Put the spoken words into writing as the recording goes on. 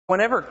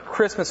Whenever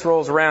Christmas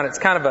rolls around, it's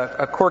kind of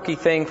a quirky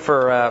thing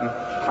for.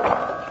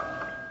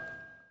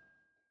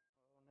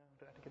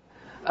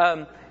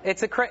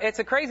 It's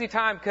a crazy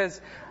time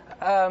because,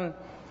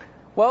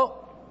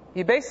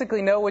 you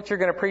basically know what you're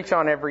going to preach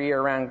on every year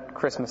around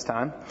Christmas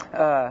time,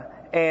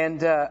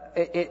 and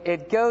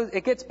it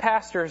gets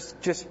pastors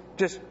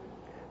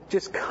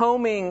just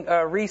combing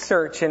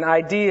research and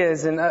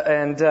ideas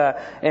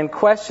and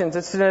questions.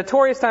 It's a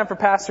notorious time for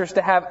pastors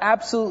to have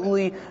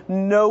absolutely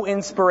no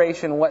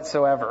inspiration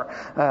whatsoever.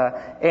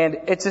 And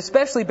it's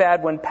especially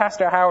bad when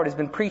Pastor Howard has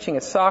been preaching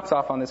his socks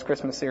off on this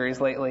Christmas series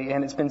lately,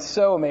 and it's been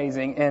so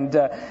amazing. And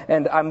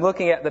I'm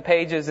looking at the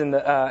pages and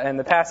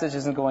the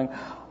passages and going,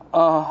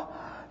 I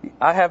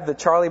have the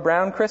Charlie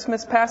Brown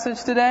Christmas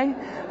passage today.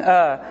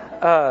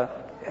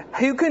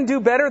 Who can do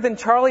better than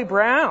Charlie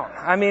Brown?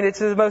 I mean, it's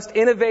the most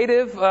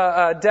innovative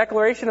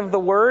declaration of the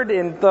word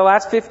in the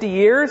last 50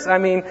 years. I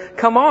mean,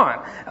 come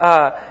on.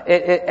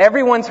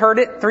 Everyone's heard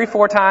it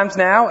 3-4 times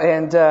now,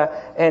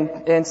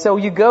 and so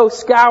you go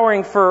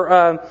scouring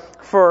for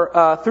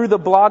through the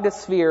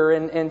blogosphere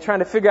and trying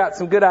to figure out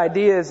some good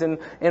ideas and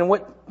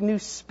what new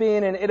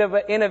spin and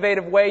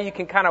innovative way you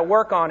can kind of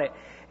work on it.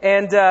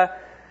 And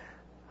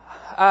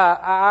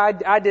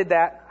I did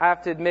that, I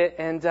have to admit,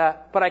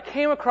 but I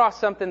came across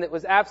something that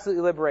was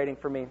absolutely liberating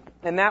for me,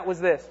 and that was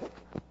this.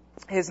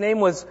 His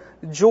name was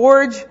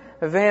George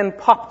Van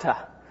Popta,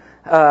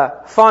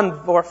 Van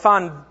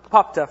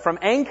Popta, from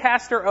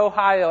Ancaster,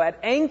 Ohio, at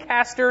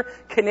Ancaster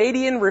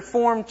Canadian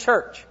Reformed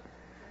Church.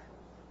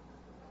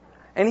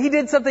 And he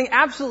did something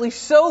absolutely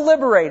so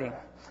liberating,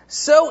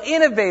 so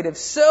innovative,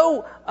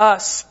 so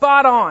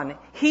spot on.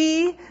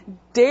 He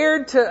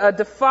dared to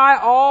defy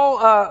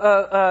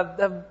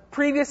all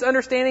previous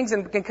understandings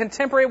and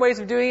contemporary ways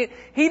of doing it.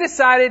 He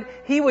decided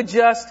he would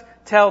just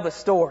tell the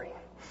story.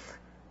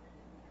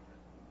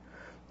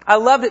 I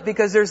loved it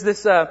because there's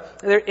this,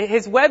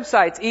 his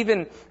website's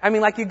even,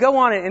 you go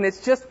on it and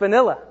it's just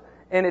vanilla.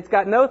 And it's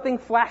got nothing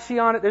flashy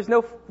on it. There's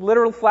no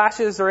literal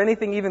flashes or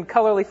anything even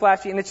colorly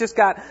flashy. And it's just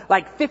got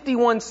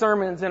 51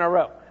 sermons in a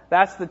row.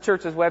 That's the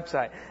church's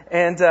website.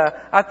 And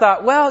I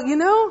thought,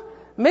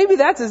 maybe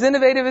that's as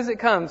innovative as it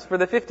comes for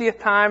the 50th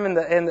time.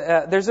 And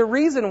there's a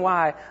reason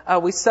why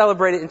we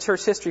celebrate it in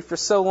church history for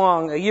so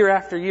long, year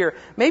after year.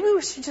 Maybe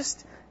we should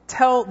just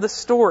tell the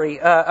story.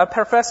 A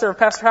professor of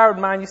Pastor Howard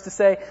of mine used to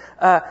say,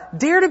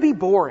 dare to be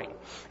boring.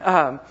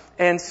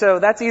 And so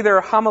that's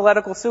either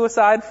homiletical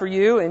suicide for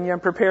you, and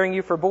I'm preparing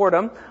you for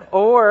boredom,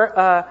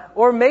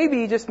 or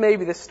maybe, just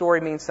maybe, this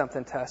story means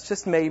something to us.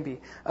 Just maybe.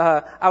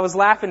 I was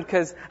laughing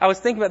because I was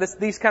thinking about this.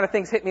 These kind of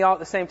things hit me all at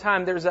the same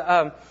time. There's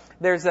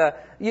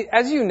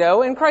as you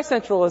know, and Christ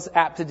Central is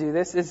apt to do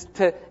this,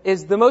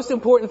 is the most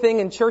important thing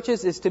in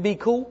churches is to be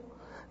cool.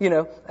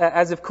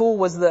 As if cool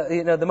was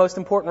the most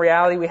important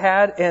reality we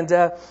had.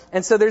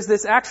 And so there's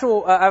this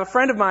actual, I have a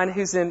friend of mine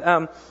who's in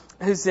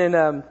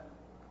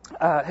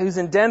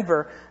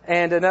Denver,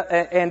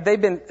 and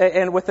they've been,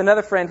 and with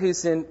another friend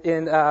who's in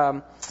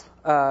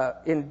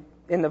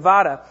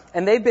Nevada,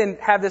 and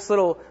have this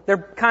little, they're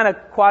kind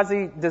of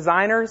quasi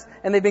designers,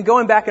 and they've been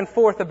going back and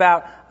forth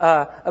about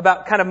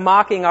kind of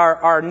mocking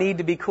our need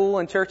to be cool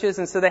in churches.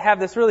 And so they have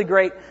this really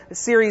great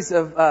series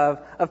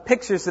of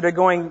pictures that are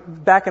going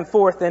back and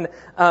forth. And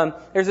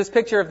there's this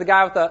picture of the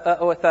guy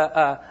with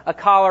a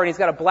collar, and he's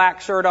got a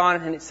black shirt on,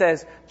 and it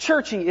says,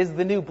 "Churchy is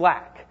the new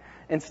black."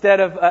 Instead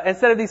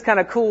of these kind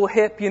of cool,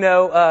 hip,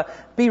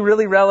 be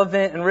really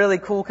relevant and really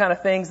cool kind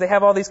of things, they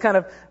have all these kind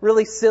of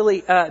really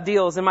silly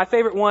deals. And my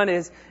favorite one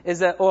is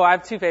I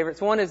have two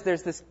favorites. One is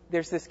there's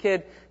this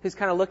kid who's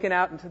kind of looking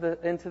out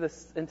into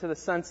the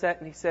sunset,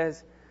 and he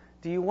says,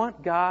 "Do you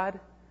want God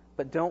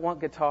but don't want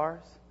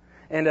guitars?"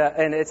 And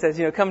it says,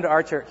 "Come to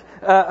our church."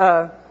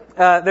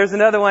 There's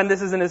another one.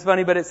 This isn't as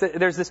funny, but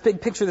there's this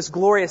big picture, this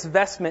glorious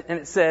vestment, and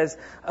it says,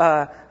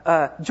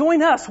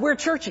 "Join us, we're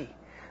churchy."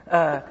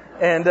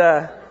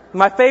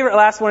 My favorite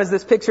last one is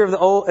this picture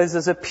of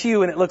is a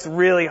pew, and it looks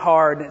really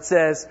hard, and it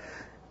says,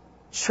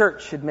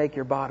 "Church should make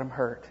your bottom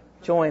hurt.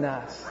 Join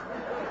us."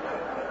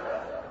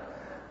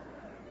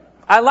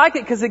 I like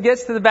it because it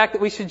gets to the fact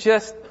that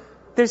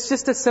there's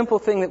just a simple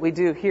thing that we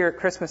do here at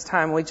Christmas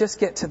time. We just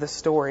get to the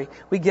story.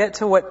 We get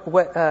to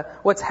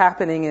what's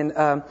happening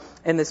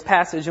in this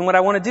passage. And what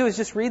I want to do is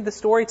just read the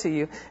story to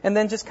you, and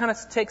then just kind of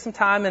take some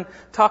time and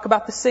talk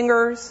about the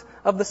singers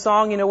of the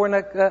song. We're in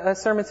a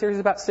sermon series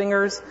about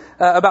singers,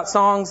 about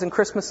songs and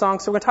Christmas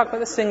songs. So we're going to talk about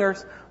the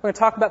singers. We're going to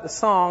talk about the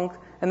song,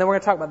 and then we're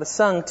going to talk about the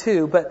sung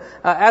too. But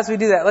as we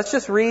do that, let's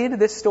just read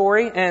this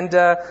story, and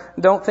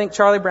don't think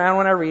Charlie Brown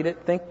when I read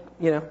it. Think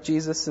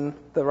Jesus and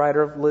the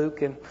writer of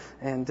Luke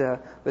and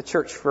the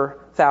church for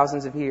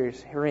thousands of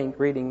years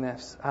reading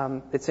this.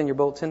 It's in your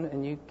bulletin,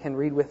 and you can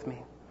read with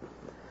me.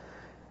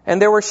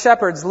 "And there were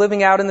shepherds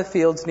living out in the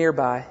fields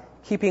nearby,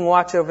 keeping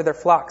watch over their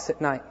flocks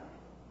at night.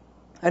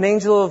 An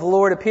angel of the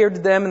Lord appeared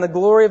to them, and the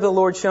glory of the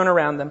Lord shone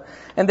around them,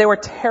 and they were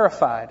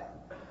terrified.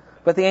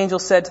 But the angel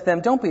said to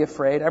them, 'Don't be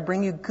afraid. I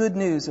bring you good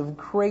news of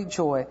great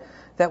joy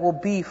that will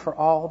be for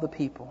all the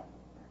people.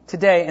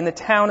 Today, in the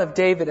town of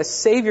David, a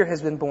Savior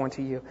has been born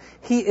to you.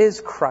 He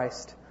is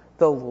Christ,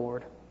 the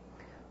Lord.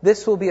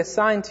 This will be a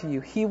sign to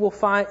you. You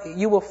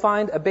will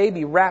find a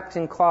baby wrapped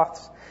in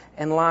cloths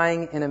and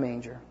lying in a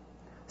manger."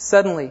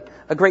 Suddenly,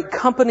 a great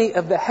company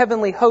of the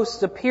heavenly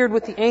hosts appeared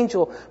with the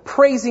angel,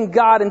 praising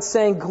God and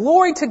saying,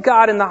 "Glory to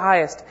God in the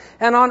highest,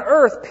 and on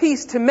earth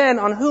peace to men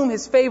on whom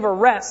His favor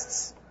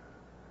rests."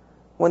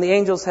 When the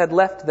angels had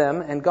left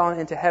them and gone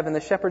into heaven,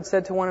 the shepherds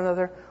said to one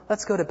another,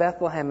 "Let's go to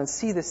Bethlehem and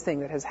see this thing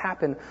that has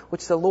happened,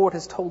 which the Lord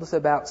has told us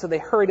about." So they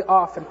hurried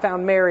off and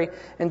found Mary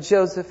and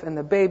Joseph and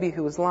the baby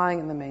who was lying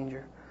in the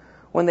manger.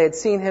 When they had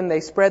seen him, they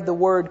spread the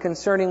word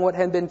concerning what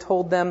had been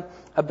told them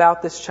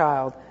about this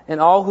child. And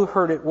all who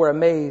heard it were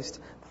amazed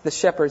what the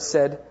shepherds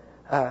said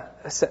to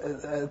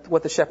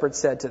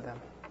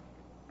them.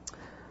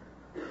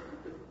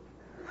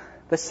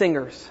 The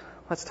singers.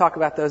 Let's talk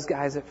about those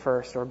guys at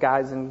first, or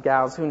guys and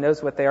gals. Who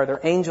knows what they are? They're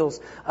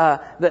angels.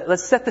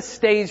 Let's set the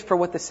stage for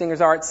what the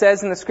singers are. It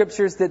says in the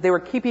scriptures that they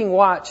were keeping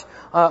watch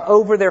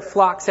over their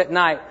flocks at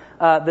night.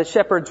 The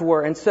shepherds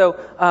were. And so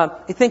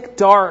you think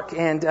dark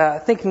and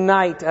think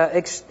night.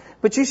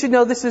 But you should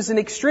know this is an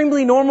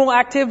extremely normal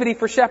activity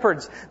for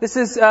shepherds. This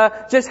is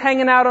just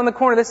hanging out on the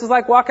corner. This is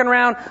like walking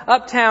around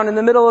uptown in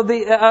the middle of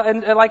the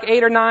like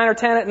 8 or 9 or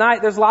 10 at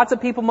night. There's lots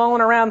of people mulling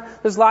around.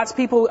 There's lots of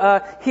people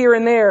here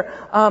and there.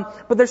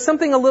 But there's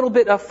something a little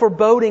bit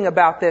foreboding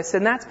about this,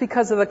 and that's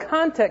because of the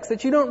context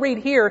that you don't read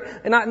here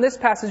and not in this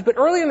passage. But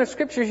early in the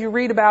scriptures you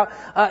read about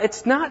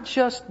it's not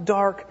just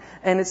dark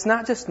and it's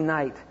not just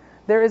night.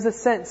 There is a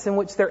sense in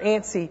which they're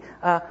antsy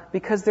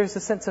because there's a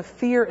sense of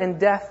fear and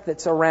death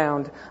that's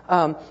around.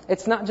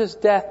 It's not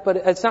just death, but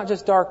it's not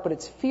just dark, but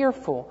it's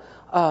fearful.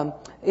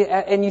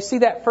 And you see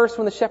that first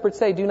when the shepherds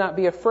say, "Do not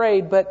be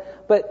afraid." But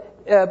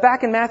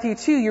back in Matthew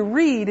 2, you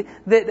read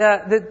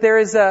that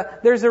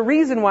there's a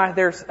reason why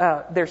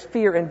there's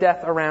fear and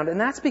death around, and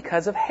that's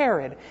because of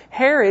Herod.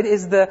 Herod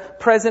is the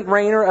present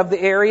reigner of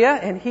the area,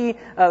 and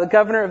the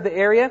governor of the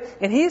area,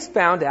 and he's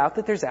found out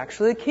that there's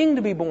actually a king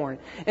to be born.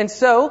 And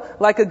so,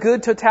 like a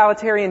good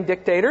totalitarian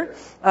dictator,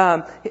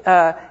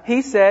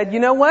 he said, "You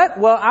know what?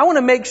 Well, I want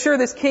to make sure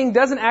this king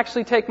doesn't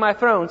actually take my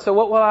throne. So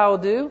what will I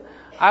do?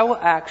 I will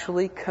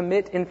actually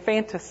commit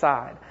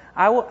infanticide.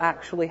 I will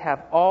actually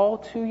have all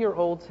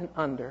 2-year-olds and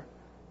under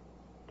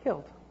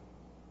killed."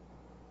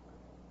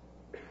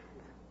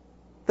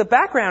 The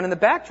background and the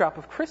backdrop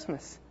of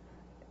Christmas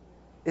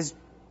is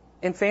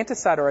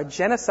infanticide, or a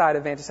genocide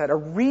infanticide, a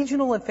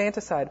regional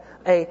infanticide,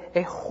 a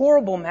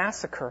horrible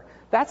massacre.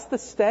 That's the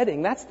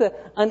setting. That's the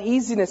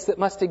uneasiness that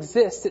must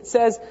exist. It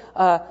says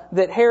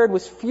that Herod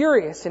was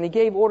furious and he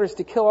gave orders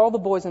to kill all the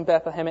boys in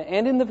Bethlehem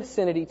and in the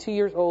vicinity 2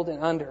 years old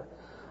and under.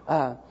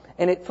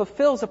 And it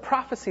fulfills a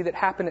prophecy that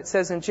happened, it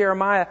says in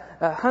Jeremiah,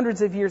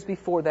 hundreds of years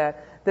before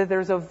that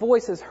there's a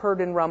voice is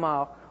heard in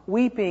Ramah,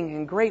 weeping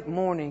in great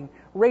mourning,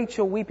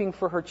 Rachel weeping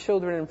for her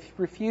children and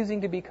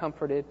refusing to be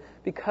comforted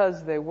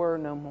because they were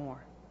no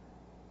more.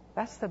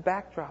 That's the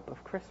backdrop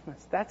of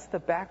Christmas. That's the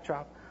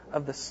backdrop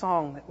of the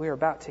song that we're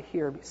about to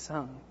hear be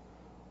sung.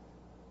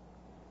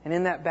 And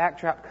in that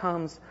backdrop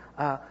comes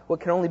what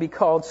can only be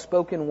called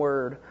spoken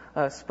word,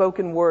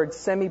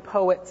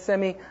 semi-poet,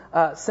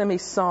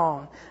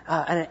 semi-song.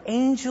 And an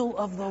angel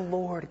of the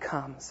Lord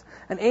comes.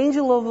 An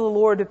angel of the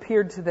Lord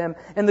appeared to them,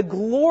 and the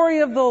glory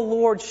of the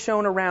Lord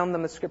shone around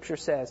them, the scripture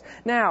says.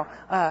 Now,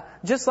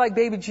 just like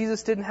baby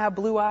Jesus didn't have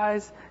blue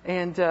eyes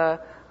and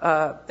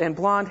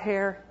blonde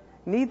hair,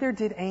 neither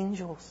did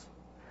angels.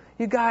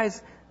 You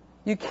guys,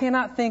 you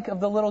cannot think of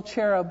the little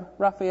cherub,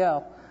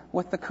 Raphael,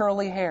 with the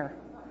curly hair.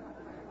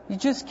 You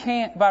just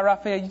can't, by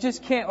Raphael. You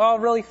just can't, all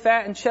really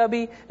fat and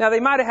chubby. Now, they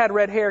might have had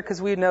red hair because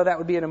we know that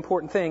would be an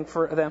important thing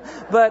for them.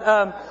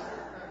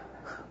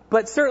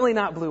 But certainly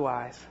not blue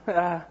eyes.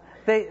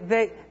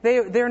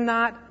 They're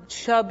not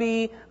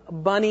chubby,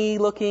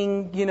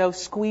 bunny-looking,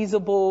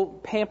 squeezable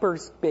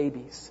Pampers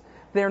babies.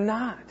 They're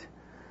not.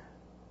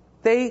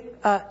 They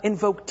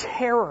invoke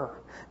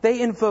terror. They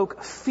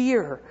invoke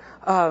fear.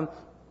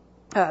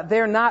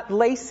 They're not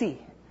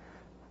lacy,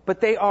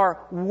 but they are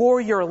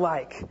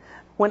warrior-like.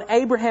 When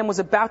Abraham was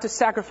about to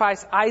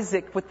sacrifice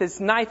Isaac with this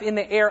knife in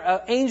the air,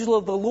 an angel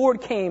of the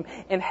Lord came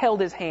and held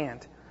his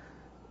hand.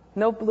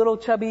 No little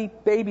chubby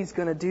baby's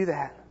going to do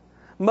that.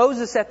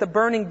 Moses at the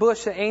burning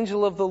bush, an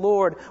angel of the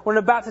Lord. When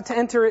about to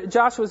enter,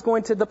 Joshua's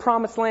going to the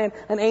promised land,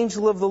 an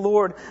angel of the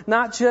Lord.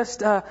 Not just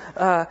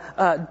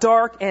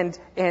dark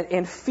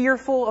and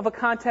fearful of a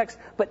context,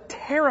 but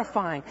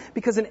terrifying,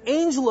 because an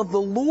angel of the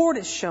Lord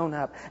has shown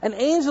up. An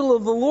angel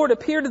of the Lord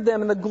appeared to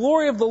them, and the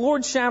glory of the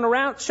Lord shone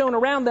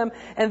around them,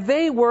 and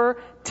they were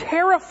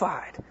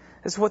terrified.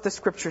 is what the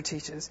scripture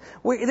teaches.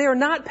 They are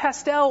not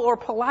pastel or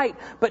polite,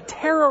 but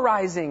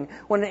terrorizing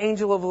when an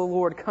angel of the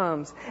Lord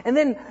comes. And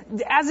then,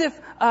 as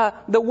if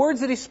the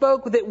words that he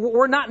spoke that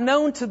were not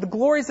known to the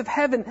glories of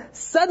heaven,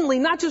 suddenly,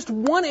 not just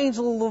one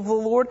angel of the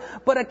Lord,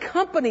 but a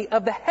company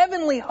of the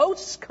heavenly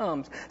hosts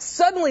comes.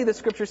 Suddenly, the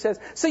scripture says.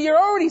 So you're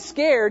already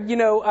scared.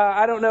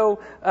 I don't know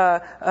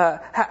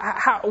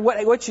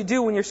what you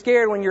do when you're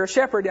scared. When you're a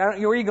shepherd, where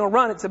are you going to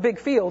run? It's a big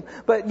field,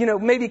 but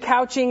maybe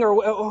couching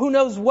or who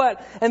knows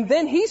what. And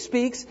then he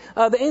speaks,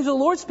 the angel of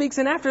the Lord speaks,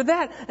 and after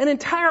that, an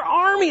entire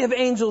army of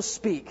angels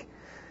speak.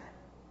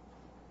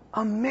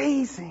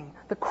 Amazing.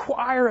 The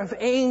choir of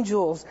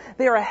angels.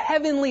 They are a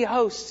heavenly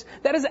host.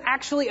 That is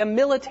actually a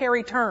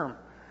military term.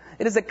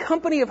 It is a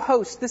company of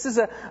hosts. This is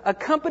a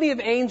company of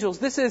angels.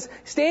 This is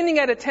standing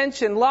at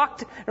attention,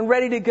 locked and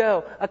ready to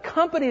go. A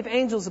company of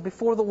angels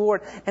before the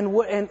Lord.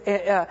 And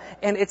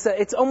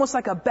it's almost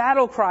like a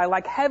battle cry,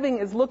 like heaven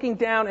is looking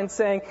down and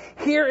saying,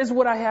 here is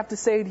what I have to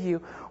say to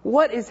you.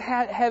 What is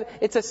heaven?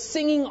 It's a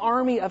singing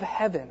army of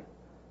heaven.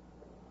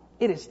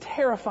 It is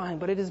terrifying,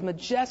 but it is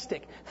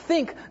majestic.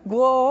 Think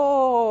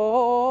Gloria,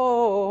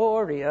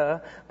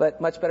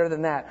 but much better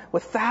than that.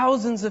 With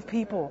thousands of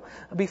people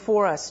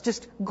before us,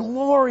 just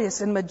glorious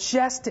and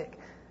majestic.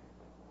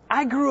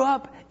 I grew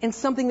up in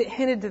something that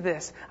hinted to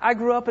this. I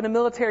grew up in a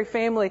military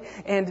family,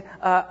 and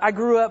I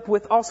grew up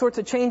with all sorts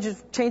of change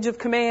of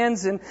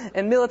commands and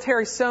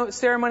military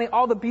ceremony,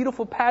 all the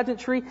beautiful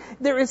pageantry.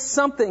 There is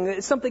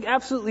something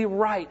absolutely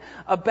right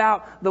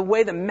about the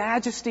way the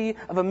majesty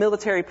of a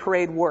military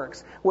parade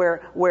works,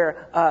 where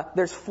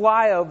there's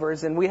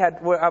flyovers, and my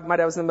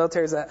dad was in the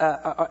military as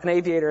an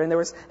aviator, and there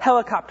was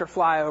helicopter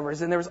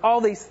flyovers, and there was all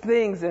these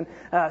things, and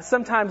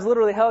sometimes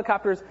literally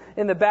helicopters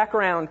in the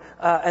background,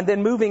 and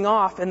then moving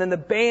off, and then the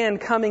band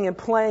coming and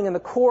playing and the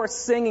chorus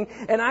singing.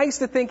 And I used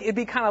to think it'd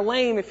be kind of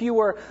lame if you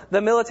were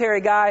the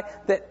military guy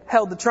that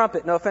held the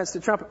trumpet. No offense to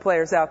trumpet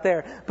players out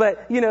there.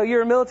 But,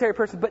 you're a military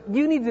person. But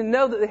you need to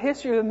know that the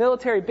history of the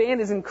military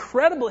band is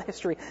incredible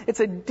history. It's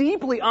a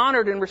deeply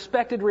honored and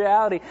respected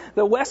reality.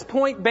 The West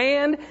Point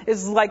band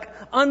is like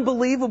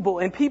unbelievable.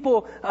 And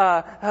people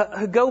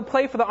who go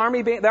play for the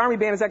Army band. The Army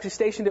band is actually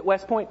stationed at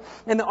West Point.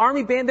 And the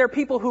Army band, there are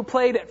people who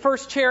played at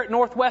First Chair at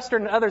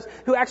Northwestern and others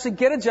who actually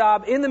get a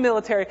job in the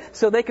military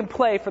so they can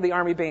play for the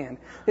Army band.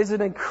 It's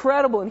an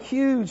incredible and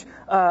huge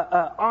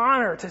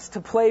honor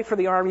to play for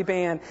the Army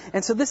band.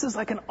 And so this is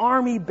like an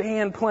Army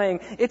band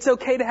playing. It's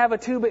okay to have a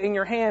tuba in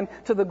your hand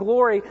to the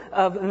glory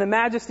of and the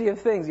majesty of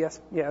things.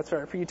 Yes, yeah, that's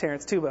right. For you,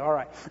 Terrence, tuba. All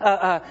right.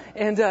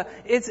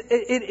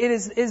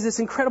 It is this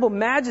incredible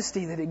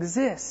majesty that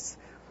exists.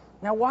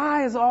 Now,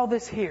 why is all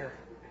this here?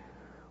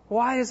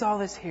 Why is all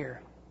this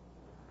here?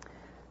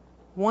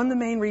 One of the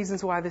main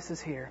reasons why this is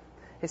here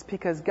is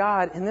because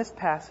God, in this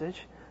passage,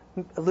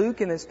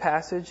 Luke in this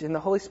passage, and the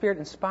Holy Spirit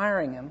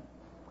inspiring him,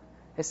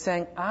 is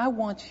saying, I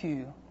want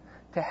you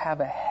to have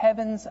a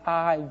heaven's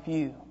eye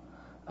view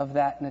of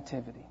that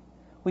nativity.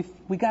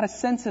 We got a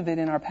sense of it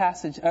in our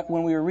passage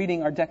when we were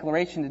reading our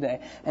declaration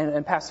today.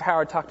 And Pastor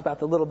Howard talked about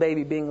the little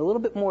baby being a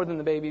little bit more than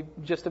the baby,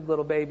 just a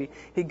little baby.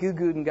 He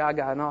goo-gooed and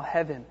gaga, and all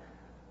heaven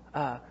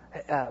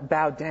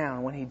bowed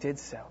down when he did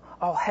so.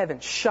 All heaven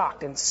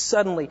shocked and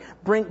suddenly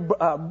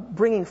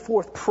bringing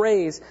forth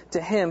praise to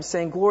him,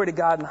 saying, glory to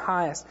God in the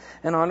highest,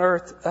 and on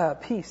earth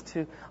peace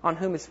to on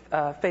whom his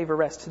favor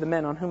rests, to the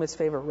men on whom his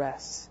favor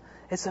rests.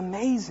 It's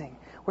amazing.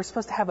 We're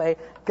supposed to have a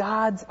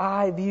God's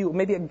eye view,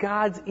 maybe a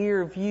God's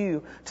ear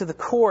view to the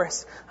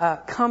chorus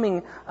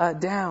coming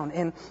down.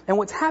 And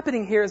what's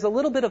happening here is a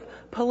little bit of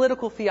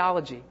political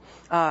theology.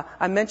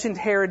 I mentioned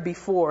Herod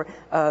before,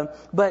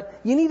 but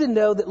you need to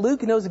know that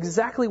Luke knows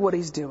exactly what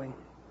he's doing.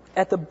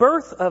 At the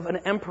birth of an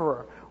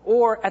emperor,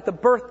 or at the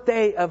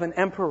birthday of an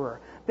emperor,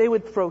 they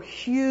would throw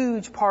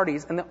huge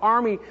parties, and the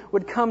army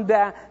would come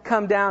down,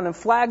 and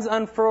flags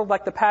unfurled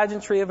like the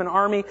pageantry of an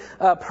army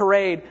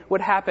parade would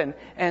happen.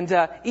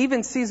 And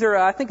even Caesar,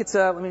 I think it's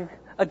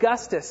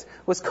Augustus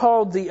was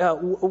called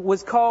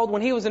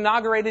when he was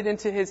inaugurated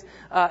into his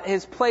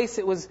place.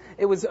 It was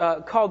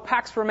called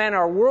Pax Romana,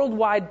 or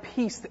worldwide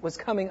peace that was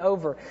coming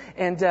over.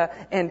 And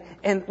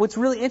what's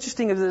really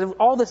interesting is that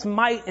all this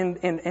might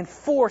and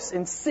force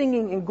and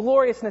singing and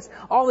gloriousness,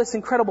 all this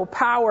incredible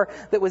power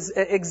that was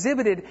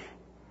exhibited.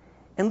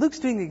 And Luke's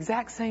doing the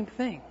exact same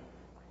thing.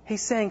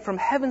 He's saying, from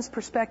heaven's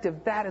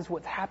perspective, that is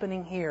what's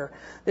happening here.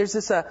 There's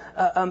this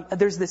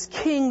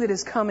king that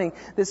is coming.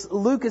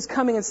 Luke is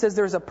coming and says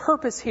there's a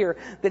purpose here,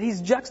 that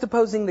he's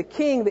juxtaposing the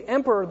king, the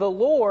emperor, the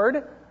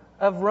Lord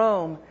of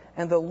Rome,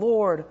 and the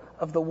Lord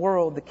of the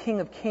world, the King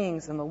of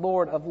Kings and the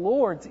Lord of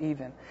Lords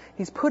even.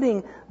 He's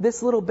putting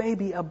this little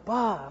baby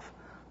above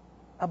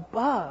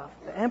the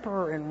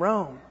emperor in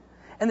Rome.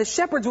 And the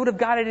shepherds would have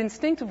got it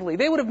instinctively.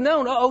 They would have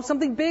known,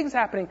 something big's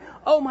happening.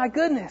 Oh my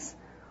goodness.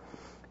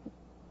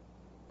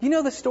 You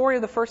know the story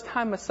of the first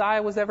time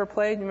Messiah was ever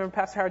played? You remember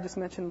Pastor Howard just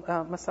mentioned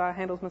Messiah,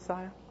 Handel's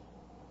Messiah?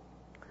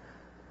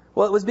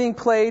 Well, it was being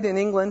played in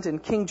England,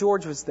 and King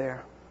George was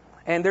there.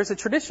 And there's a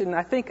tradition,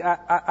 I think,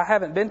 I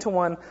haven't been to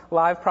one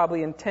live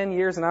probably in 10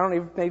 years,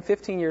 and maybe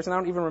 15 years, and I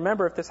don't even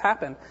remember if this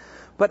happened.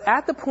 But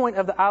at the point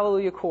of the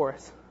Alleluia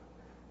chorus,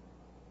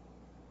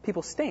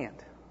 people stand.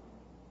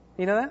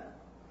 You know that?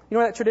 You know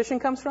where that tradition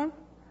comes from?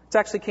 It's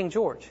actually King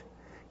George.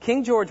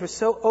 King George was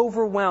so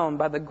overwhelmed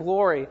by the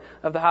glory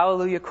of the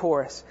Hallelujah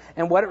chorus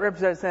and what it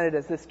represented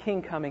as this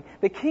king coming.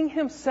 The king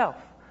himself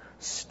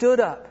stood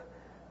up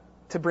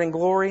to bring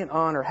glory and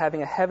honor,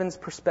 having a heaven's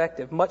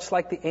perspective, much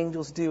like the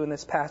angels do in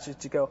this passage,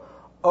 to go,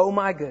 oh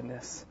my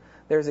goodness,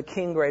 there's a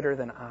king greater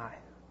than I.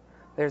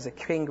 There's a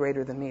king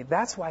greater than me.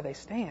 That's why they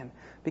stand.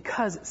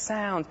 Because it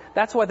sounds.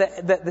 That's why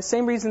the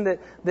same reason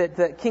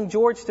that King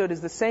George stood is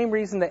the same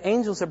reason that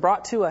angels are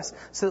brought to us,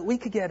 so that we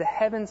could get a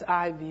heaven's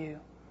eye view,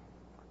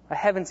 a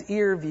heaven's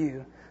ear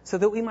view, so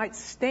that we might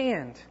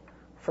stand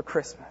for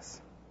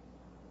Christmas.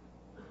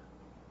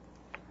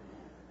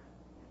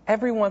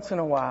 Every once in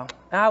a while,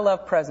 and I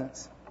love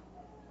presents,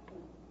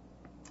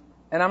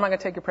 and I'm not going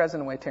to take your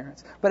present away,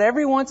 Terrence, but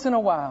every once in a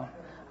while,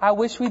 I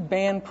wish we'd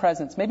ban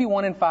presents, maybe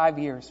 1 in 5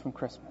 years from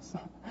Christmas.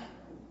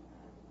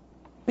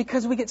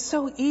 Because we get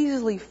so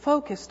easily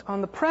focused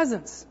on the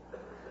presents.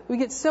 We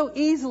get so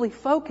easily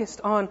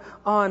focused on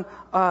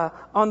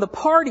the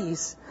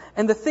parties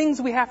and the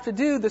things we have to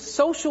do, the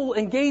social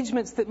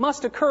engagements that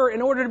must occur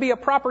in order to be a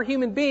proper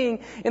human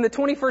being in the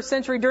 21st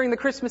century during the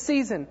Christmas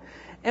season.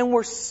 And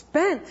we're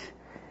spent.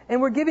 And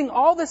we're giving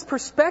all this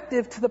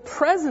perspective to the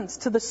presents,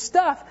 to the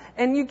stuff.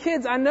 And you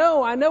kids, I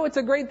know it's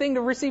a great thing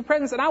to receive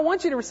presents, and I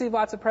want you to receive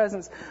lots of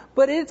presents.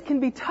 But it can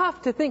be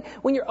tough to think,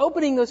 when you're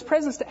opening those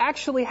presents, to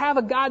actually have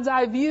a God's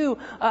eye view,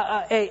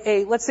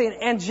 let's say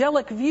an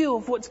angelic view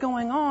of what's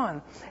going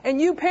on. And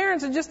you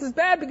parents are just as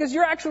bad because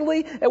you're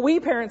actually,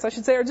 we parents, I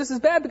should say, are just as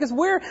bad because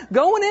we're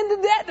going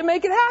into debt to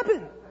make it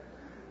happen.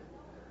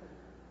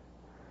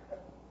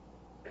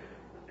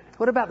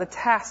 What about the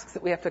tasks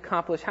that we have to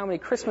accomplish? How many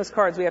Christmas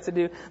cards we have to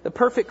do? The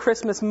perfect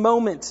Christmas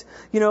moment.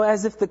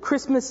 As if the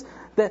Christmas,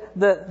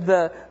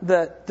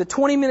 the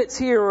 20 minutes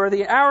here, or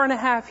the hour and a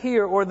half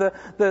here, or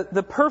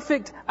the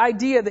perfect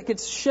idea that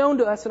gets shown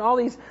to us in all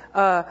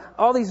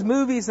these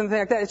movies and things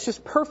like that. It's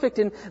just perfect.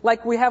 And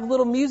like we have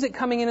little music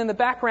coming in the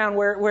background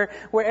where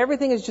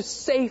everything is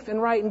just safe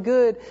and right and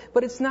good.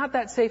 But it's not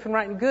that safe and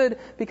right and good,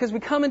 because we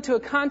come into a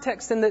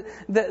context, and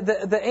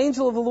the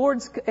angel of the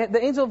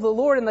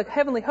Lord and the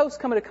heavenly hosts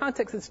come into context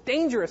that's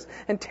dangerous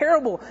and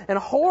terrible and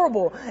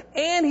horrible,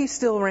 and he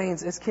still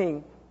reigns as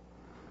king.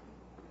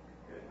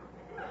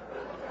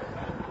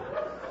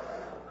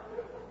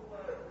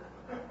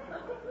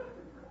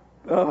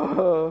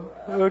 Oh,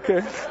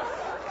 okay.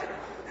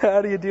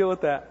 How do you deal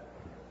with that?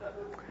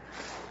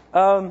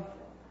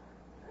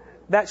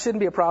 That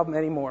shouldn't be a problem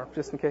anymore,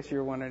 just in case you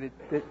were wondering.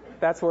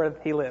 That's where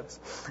he lives.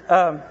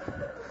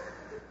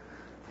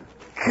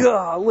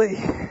 Golly.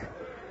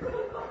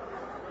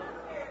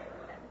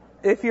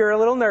 If you're a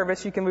little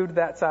nervous, you can move to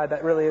that side.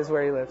 That really is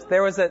where he lives.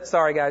 There was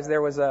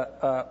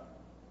a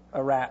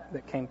rat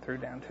that came through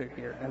down to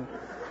here, and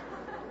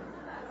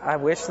I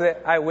wish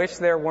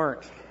there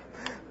weren't,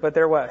 but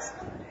there was.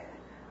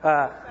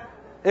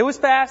 It was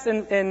fast,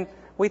 and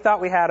we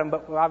thought we had him,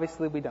 but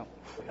obviously we don't.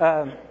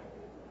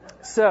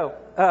 So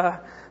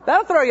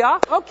that'll throw you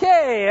off.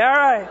 Okay, all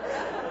right.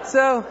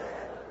 So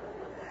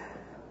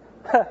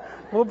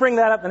we'll bring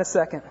that up in a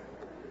second.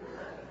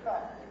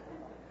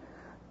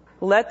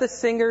 Let the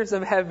singers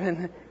of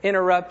heaven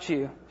interrupt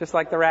you, just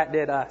like the rat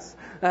did us.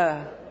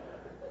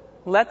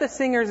 Let the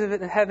singers of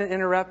heaven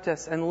interrupt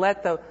us, and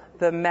let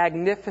the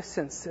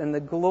magnificence and the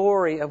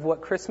glory of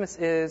what Christmas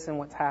is and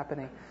what's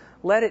happening,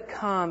 let it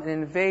come and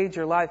invade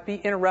your life. Be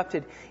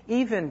interrupted,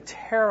 even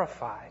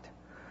terrified.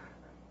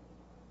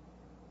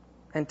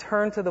 And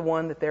turn to the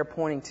one that they're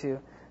pointing to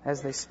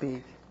as they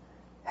speak.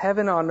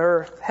 Heaven and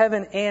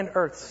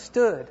earth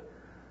stood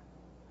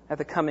at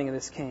the coming of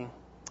this king.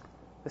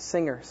 The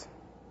singers.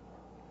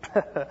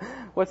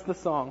 What's the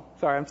song?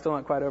 Sorry, I'm still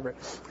not quite over it.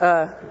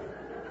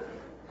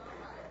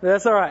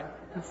 That's all right.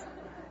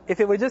 If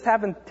it would just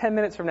happen 10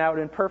 minutes from now, it would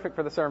have been perfect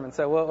for the sermon.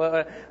 So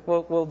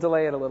we'll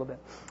delay it a little bit.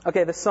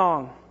 Okay, the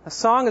song. A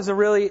song is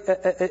really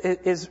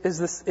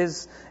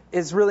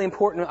really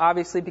important,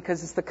 obviously,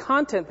 because it's the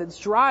content that's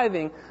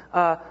driving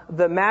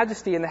the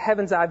majesty and the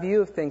heaven's eye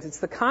view of things. It's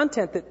the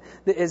content that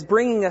is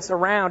bringing us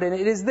around, and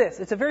it is this.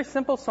 It's a very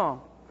simple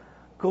song.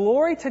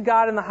 Glory to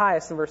God in the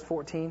highest, in verse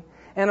 14.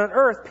 And on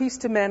earth, peace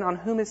to men on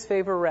whom his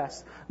favor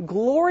rests.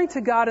 Glory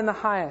to God in the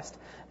highest.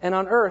 And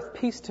on earth,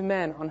 peace to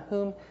men on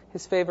whom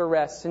his favor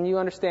rests. And you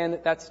understand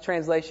that that's a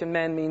translation.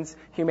 Men means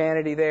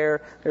humanity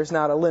there. There's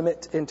not a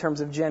limit in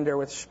terms of gender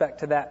with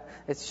respect to that.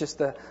 It's just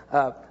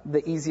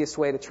the easiest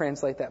way to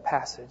translate that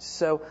passage.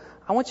 So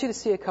I want you to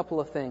see a couple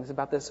of things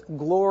about this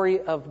glory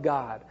of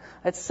God.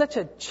 It's such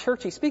a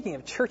churchy, speaking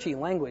of churchy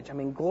language, I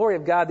mean, glory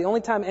of God. The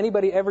only time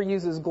anybody ever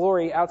uses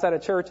glory outside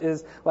of church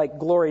is like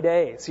glory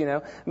days,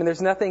 I mean,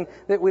 there's nothing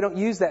that we don't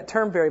use that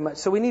term very much.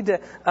 So we need to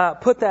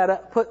put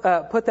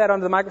that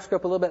under the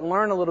microscope a little bit and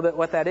learn a little bit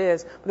what that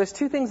is. But there's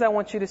two things I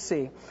want you to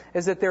see.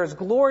 Is that there is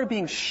glory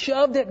being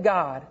shoved at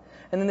God,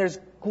 And then there's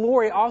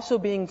glory also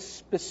being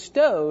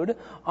bestowed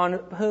on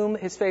whom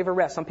his favor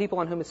rests, on people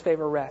on whom his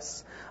favor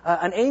rests.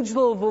 An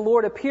angel of the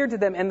Lord appeared to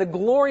them, and the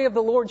glory of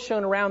the Lord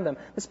shone around them.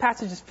 This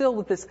passage is filled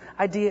with this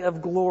idea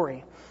of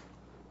glory.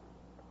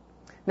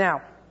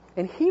 Now,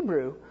 in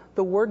Hebrew,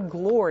 the word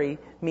glory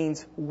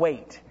means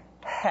weight,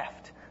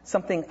 heft,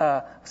 something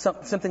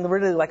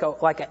really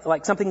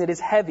like something that is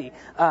heavy,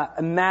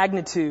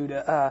 magnitude,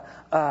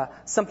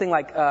 something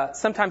like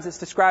sometimes it's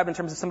described in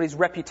terms of somebody's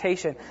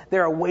reputation.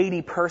 They're a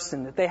weighty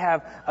person, that they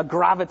have a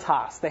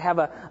gravitas, they have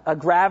a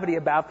gravity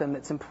about them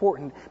that's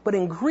important. But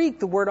in Greek,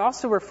 the word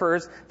also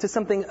refers to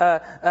something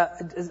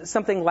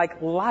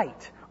like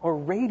light or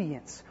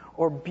radiance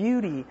or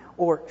beauty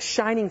or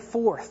shining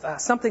forth,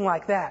 something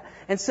like that.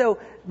 And so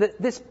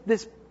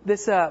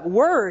this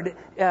word,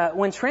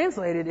 when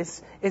translated,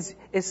 is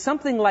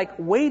something like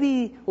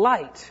weighty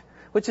light,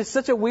 which is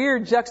such a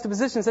weird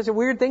juxtaposition, such a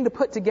weird thing to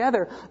put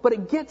together, but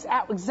it gets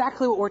at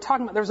exactly what we're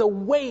talking about. There's a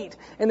weight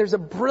and there's a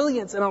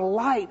brilliance and a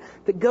light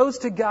that goes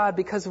to God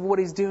because of what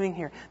He's doing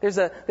here. There's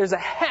a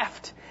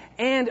heft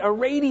and a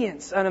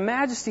radiance and a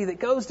majesty that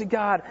goes to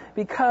God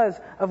because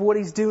of what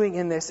He's doing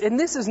in this. And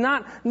this is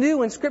not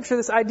new in Scripture.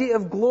 This idea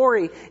of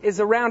glory is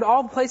around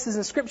all places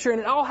in Scripture,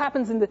 and it all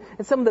happens in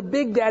some of the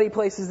big daddy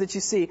places that you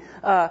see in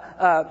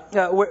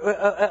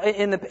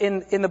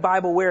the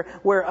Bible,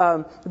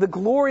 where the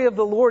glory of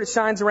the Lord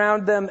shines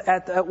around them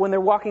when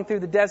they're walking through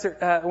the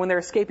desert, when they're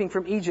escaping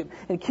from Egypt,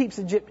 and keeps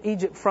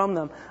Egypt from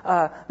them.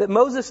 That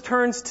Moses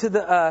turns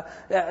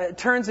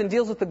and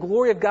deals with the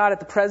glory of God at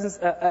the presence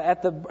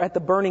at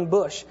the burning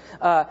bush.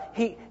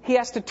 He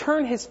has to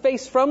turn his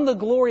face from the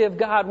glory of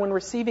God when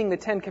receiving the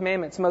Ten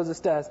Commandments. Moses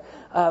does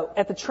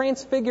at the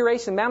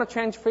Transfiguration, Mount of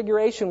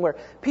Transfiguration, where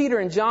Peter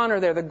and John are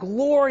there. The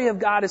glory of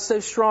God is so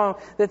strong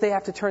that they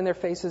have to turn their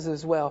faces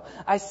as well.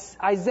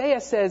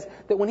 Isaiah says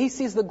that when he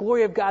sees the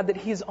glory of God, that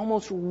he is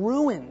almost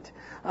ruined.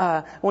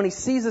 When he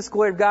sees this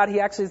glory of God,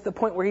 he actually is the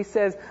point where he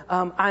says,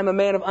 "I'm a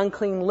man of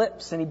unclean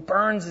lips," and he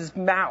burns his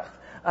mouth.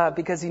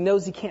 Because he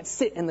knows he can't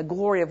sit in the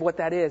glory of what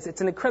that is.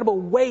 It's an incredible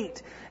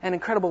weight and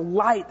incredible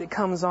light that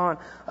comes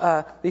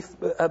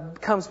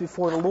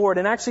before the Lord.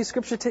 And actually,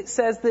 Scripture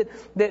says that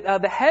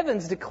the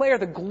heavens declare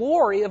the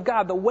glory of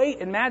God, the weight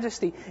and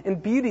majesty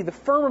and beauty, the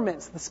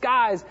firmaments, the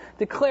skies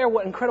declare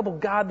what incredible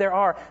God there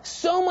are.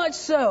 So much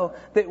so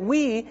that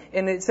we,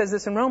 and it says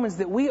this in Romans,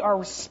 that we are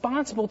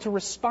responsible to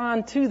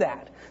respond to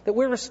that. That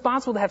we're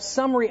responsible to have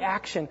some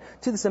reaction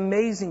to this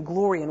amazing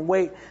glory and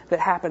weight that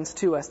happens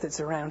to us that's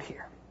around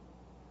here.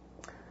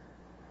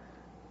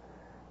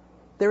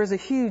 There is a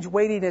huge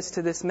weightiness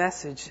to this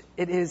message.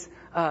 It is,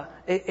 and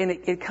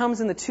it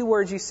comes in the two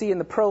words you see in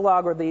the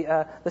prologue or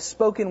the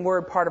spoken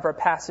word part of our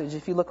passage.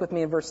 If you look with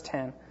me in verse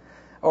 10,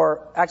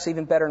 or actually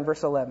even better in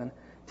verse 11.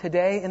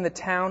 Today in the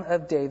town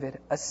of David,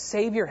 a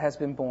Savior has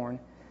been born,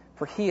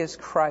 for He is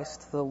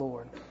Christ the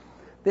Lord.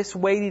 This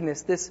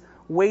weightiness, this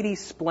weighty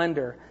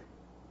splendor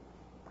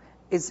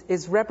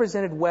is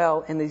represented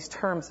well in these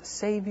terms,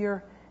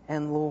 Savior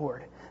and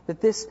Lord.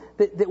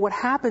 That what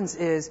happens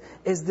is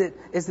that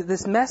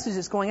this message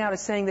is going out is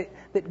saying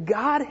that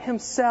God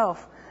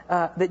Himself,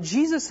 that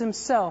Jesus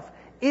Himself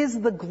is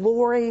the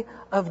glory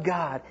of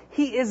God.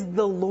 He is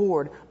the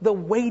Lord, the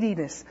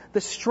weightiness,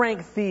 the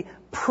strength, the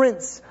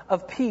Prince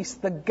of Peace,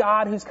 the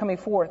God who's coming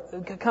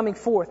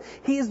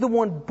forth. He is the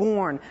one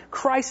born.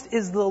 Christ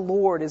is the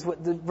Lord, is what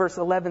verse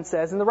 11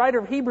 says. And the writer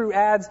of Hebrew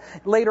adds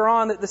later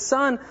on that the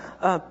Son,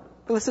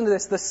 listen to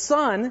this, the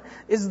Son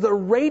is the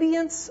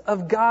radiance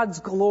of God's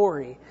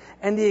glory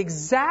and the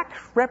exact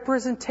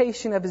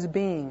representation of His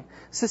being,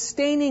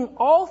 sustaining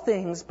all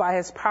things by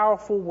His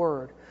powerful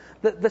word.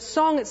 The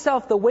song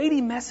itself, the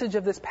weighty message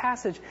of this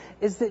passage,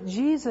 is that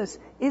Jesus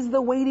is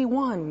the weighty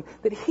one,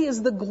 that He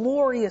is the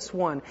glorious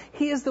one.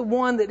 He is the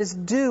one that is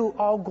due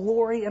all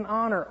glory and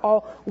honor,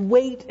 all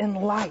weight and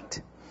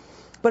light.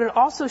 But it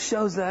also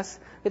shows us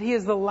that He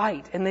is the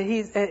light, and that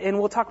and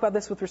we'll talk about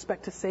this with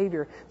respect to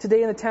Savior.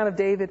 Today in the town of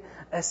David,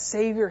 a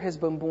Savior has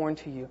been born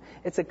to you.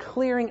 It's a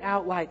clearing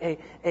out light,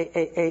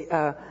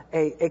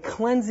 a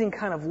cleansing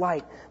kind of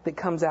light that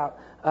comes out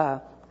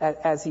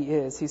as He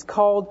is. He's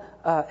called,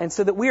 and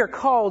so that we are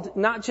called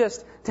not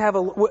just to have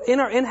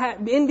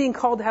in being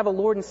called to have a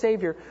Lord and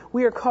Savior,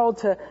 we are called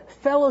to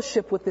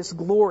fellowship with this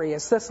glory.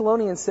 As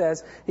Thessalonians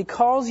says, He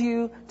calls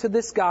you to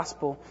this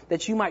gospel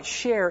that you might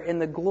share in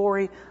the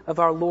glory of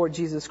our Lord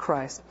Jesus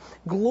Christ.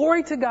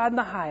 Glory to God in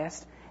the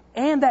highest,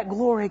 and that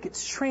glory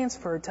gets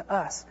transferred to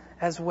us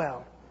as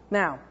well.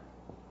 Now,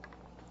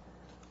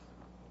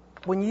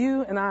 when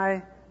you and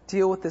I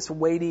deal with this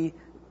weighty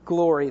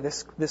glory,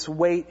 this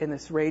weight and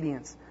this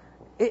radiance,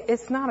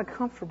 it's not a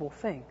comfortable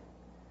thing.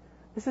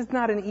 This is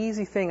not an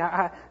easy thing.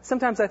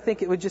 Sometimes I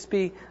think it would just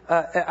be,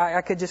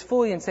 I could just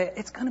fully and say,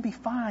 it's going to be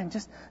fine.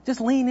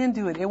 Just lean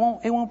into it. It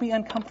won't be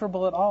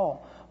uncomfortable at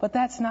all. But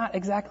that's not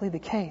exactly the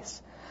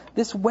case.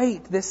 This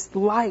weight, this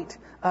light,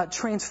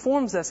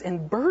 transforms us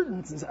and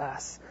burdens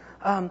us.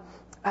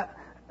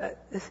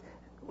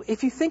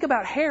 if you think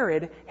about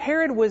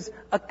Herod was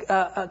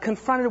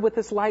confronted with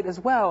this light as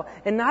well.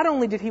 And not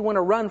only did he want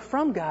to run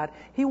from God,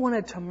 he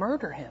wanted to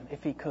murder him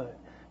if he could.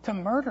 To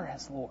murder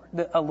his Lord,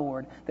 a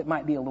Lord that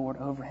might be a Lord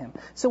over him.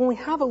 So when we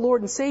have a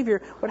Lord and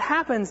Savior, what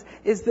happens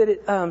is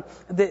that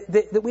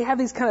that we have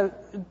these kind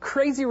of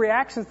crazy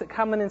reactions that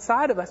come in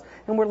inside of us,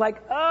 and we're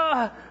like,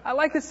 I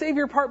like the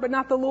Savior part, but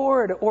not the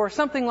Lord, or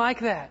something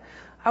like that.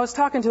 I was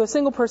talking to a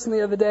single person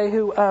the other day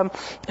who had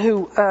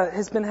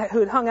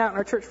hung out in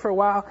our church for a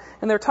while,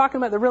 and they're talking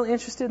about they're really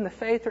interested in the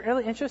faith, they're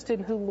really interested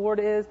in who Lord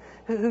is,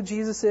 who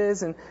Jesus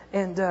is, and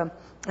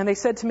they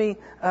said to me,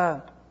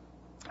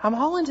 I'm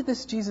all into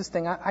this Jesus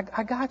thing.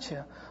 I got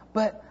you.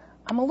 But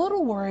I'm a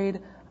little worried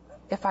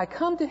if I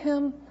come to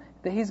him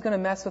that he's going to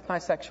mess with my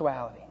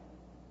sexuality.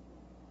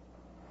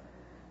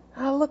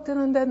 I looked at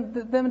them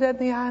dead in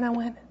the eye and I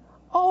went,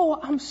 oh,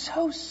 I'm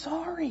so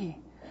sorry.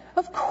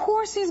 Of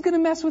course he's going to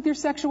mess with your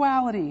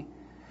sexuality.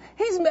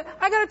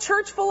 I got a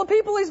church full of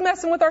people he's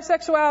messing with our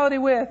sexuality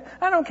with.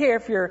 I don't care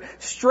if you're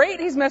straight,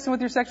 he's messing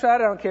with your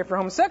sexuality. I don't care if you're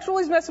homosexual,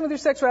 he's messing with your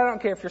sexuality. I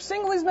don't care if you're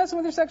single, he's messing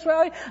with your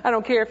sexuality. I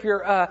don't care if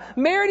you're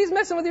married, he's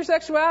messing with your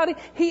sexuality.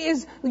 He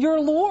is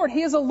your Lord.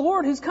 He is a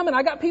Lord who's coming.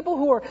 I got people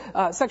who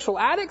are sexual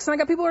addicts, and I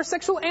got people who are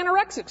sexual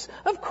anorexics.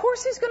 Of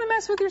course he's going to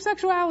mess with your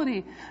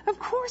sexuality. Of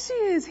course he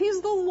is.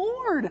 He's the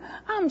Lord.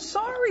 I'm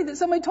sorry that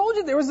somebody told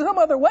you there was some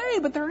other way,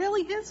 but there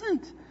really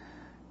isn't.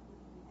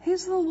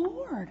 He's the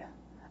Lord.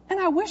 And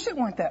I wish it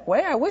weren't that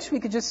way. I wish we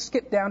could just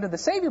skip down to the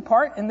Savior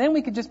part and then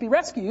we could just be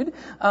rescued.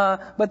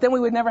 But then we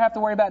would never have to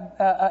worry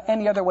about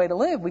any other way to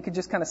live. We could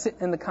just kind of sit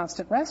in the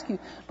constant rescue.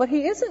 But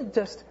he isn't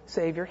just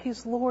Savior.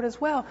 He's Lord as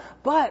well.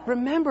 But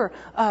remember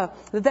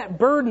that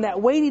burden,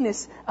 that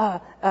weightiness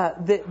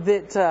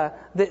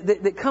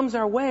that comes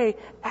our way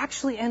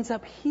actually ends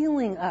up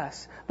healing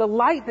us. The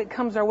light that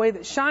comes our way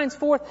that shines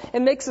forth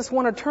and makes us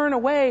want to turn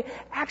away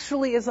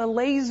actually is a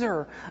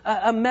laser,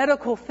 a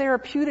medical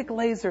therapeutic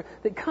laser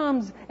that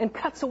comes and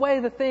cuts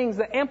away the things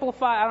that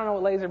amplify. I don't know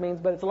what laser means,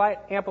 but it's light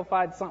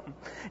amplified something.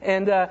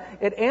 And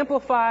it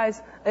amplifies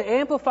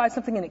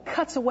something, and it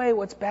cuts away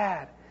what's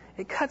bad.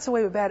 It cuts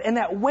away what's bad. And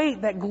that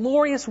weight, that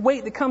glorious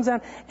weight that comes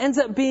down, ends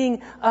up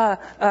being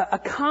a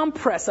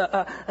compress,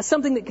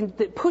 something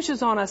that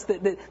pushes on us,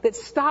 that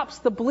stops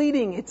the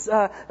bleeding. It's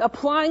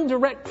applying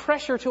direct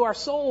pressure to our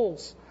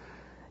souls.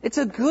 It's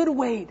a good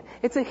weight.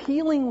 It's a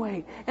healing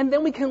weight. And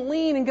then we can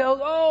lean and go,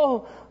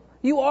 oh,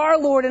 you are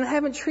Lord, and I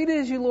haven't treated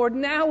as you Lord.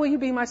 Now will you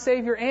be my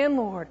Savior and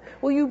Lord?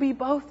 Will you be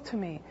both to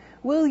me?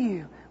 Will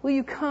you? Will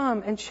you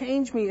come and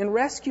change me and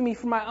rescue me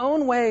from my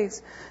own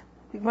ways?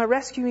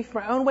 Rescue me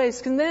from my own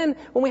ways. And then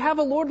when we have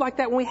a Lord like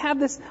that, when we have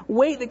this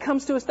weight that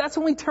comes to us, that's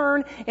when we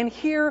turn and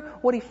hear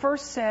what he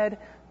first said,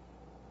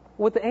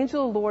 what the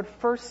angel of the Lord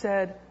first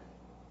said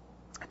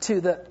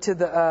to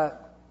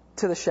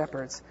the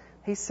shepherds.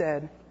 He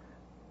said,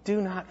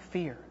 "Do not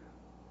fear.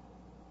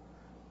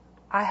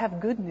 I have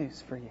good news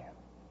for you."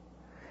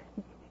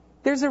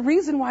 There's a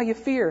reason why you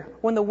fear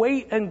when the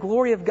weight and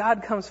glory of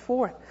God comes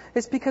forth.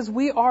 It's because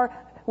we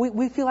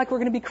feel like we're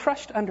going to be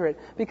crushed under it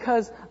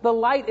because the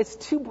light is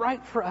too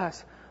bright for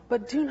us.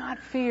 But do not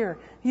fear.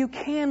 You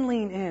can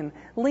lean in.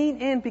 Lean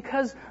in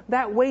because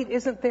that weight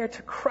isn't there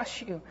to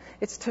crush you.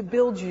 It's to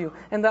build you.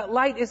 And that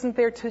light isn't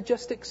there to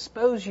just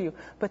expose you,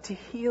 but to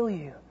heal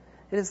you.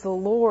 It is the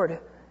Lord,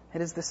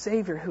 it is the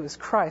Savior who is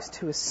Christ,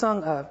 who is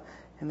sung of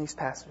in these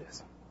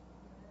passages.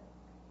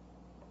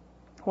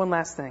 One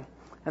last thing.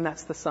 And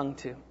that's the sung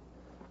to.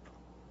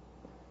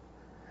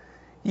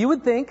 You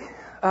would think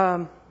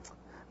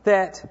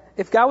that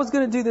if God was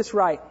going to do this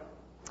right,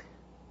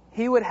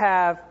 he would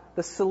have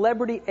the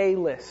celebrity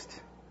A-list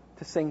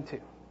to sing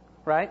to,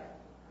 right?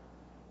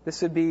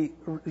 This would be,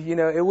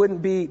 it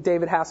wouldn't be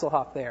David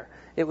Hasselhoff there.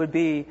 It would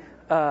be,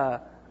 I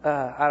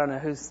don't know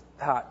who's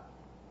hot,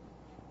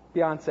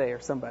 Beyonce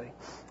or somebody.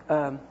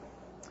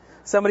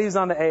 Somebody who's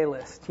on the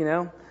A-list,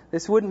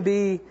 This wouldn't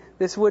be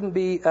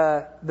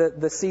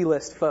the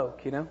C-list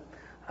folk,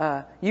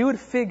 You would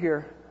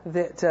figure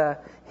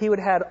that he would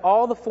have had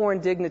all the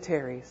foreign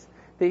dignitaries,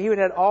 that he would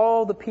have had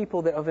all the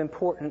people of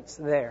importance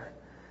there.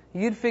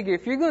 You'd figure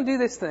if you're going to do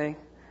this thing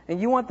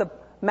and you want the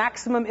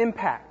maximum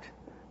impact,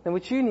 then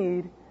what you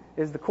need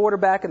is the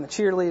quarterback and the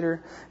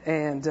cheerleader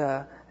and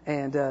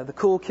the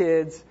cool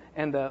kids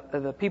and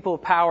the people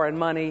of power and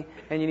money,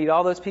 and you need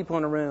all those people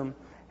in a room.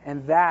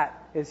 And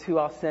that is who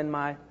I'll send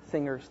my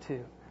singers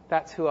to.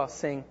 That's who I'll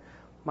sing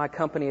my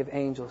company of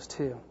angels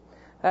to.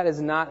 That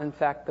is not, in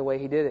fact, the way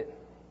he did it.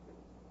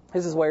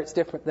 This is where it's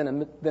different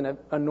than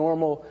a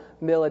normal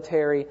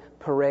military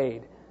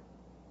parade.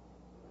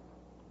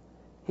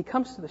 He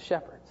comes to the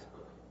shepherds.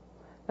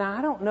 Now,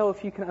 I don't know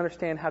if you can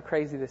understand how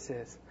crazy this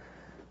is.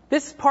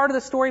 This part of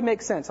the story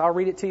makes sense. I'll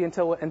read it to you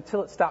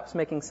until it stops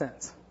making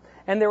sense.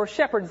 And there were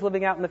shepherds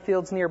living out in the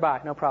fields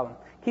nearby, no problem.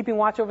 Keeping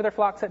watch over their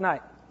flocks at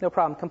night, no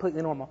problem,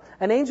 completely normal.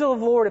 An angel of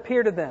the Lord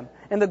appeared to them,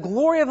 and the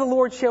glory of the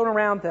Lord shone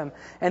around them,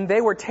 and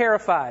they were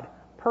terrified.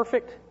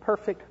 Perfect,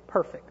 perfect,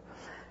 perfect.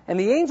 And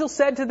the angel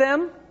said to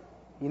them,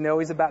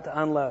 he's about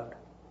to unload.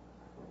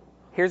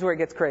 Here's where it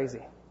gets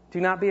crazy.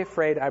 Do not be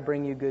afraid, I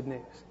bring you good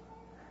news.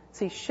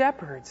 See,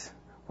 shepherds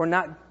were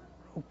not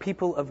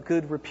people of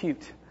good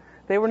repute.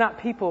 They were not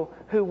people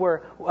who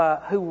were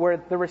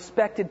the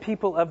respected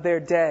people of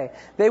their day.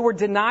 They were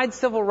denied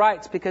civil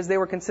rights because they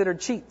were considered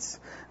cheats.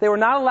 They were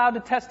not allowed to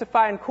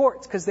testify in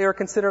courts because they were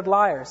considered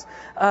liars.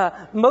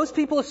 Most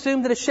people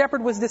assumed that a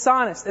shepherd was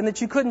dishonest and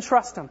that you couldn't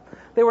trust him.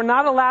 They were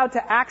not allowed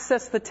to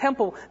access the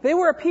temple. They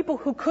were a people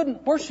who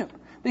couldn't worship.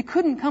 They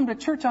couldn't come to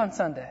church on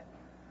Sunday.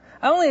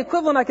 The only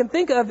equivalent I can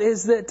think of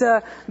is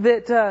that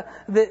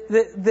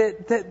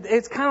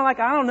it's kind of like,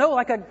 I don't know,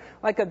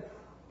 like a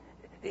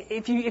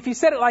if you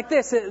said it like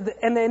this,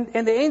 and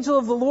the angel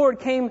of the Lord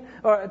came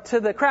to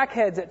the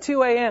crackheads at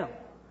 2 a.m.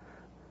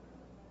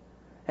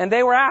 and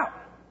they were out.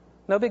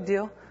 No big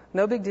deal,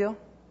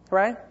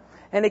 right?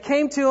 And it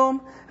came to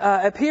them,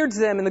 appeared to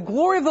them, and the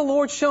glory of the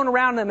Lord shone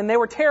around them, and they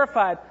were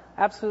terrified.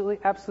 Absolutely.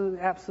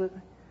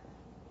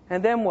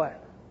 And then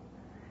what?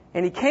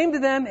 And he came to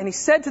them and he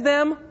said to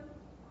them,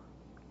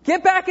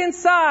 "Get back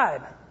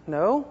inside."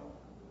 No.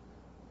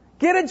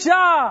 "Get a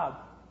job."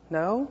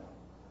 No.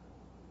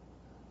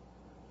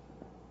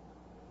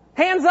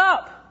 "Hands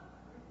up."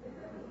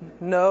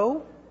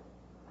 No.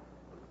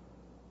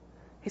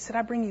 He said,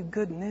 "I bring you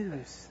good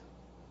news.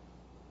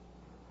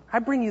 I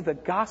bring you the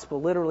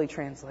gospel," literally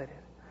translated.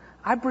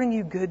 I bring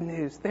you good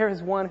news. There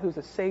is one who's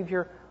a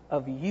savior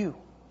of you,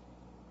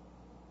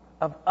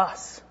 of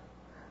us.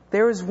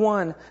 There is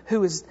one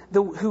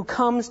who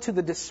comes to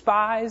the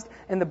despised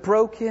and the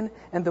broken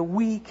and the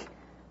weak.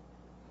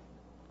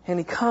 And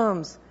he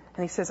comes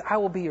and he says, "I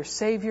will be your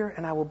savior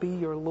and I will be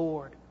your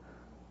Lord."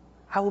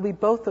 I will be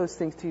both those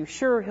things to you.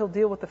 Sure, he'll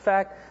deal with the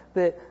fact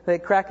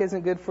that crack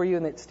isn't good for you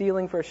and that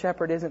stealing for a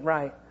shepherd isn't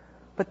right.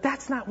 But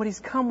that's not what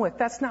he's come with.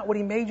 That's not what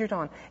he majored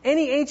on.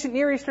 Any ancient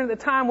Near Eastern at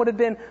the time would have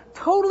been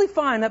totally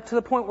fine up to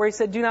the point where he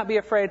said, "Do not be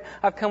afraid,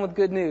 I've come with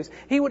good news."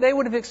 They would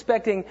have been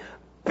expecting,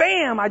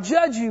 bam, I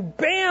judge you.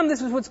 Bam,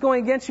 this is what's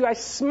going against you. I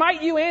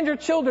smite you and your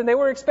children. They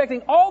were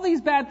expecting all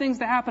these bad things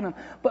to happen to them.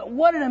 But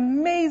what an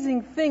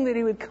amazing thing that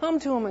he would come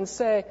to them and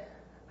say,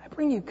 "I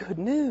bring you good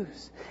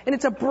news." And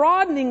it's a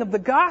broadening of the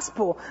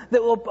gospel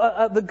that will,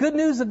 the good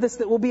news of this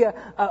that will be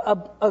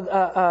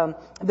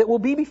that will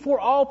be before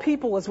all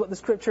people, is what the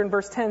scripture in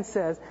verse 10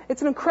 says.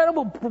 It's an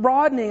incredible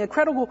broadening,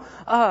 incredible.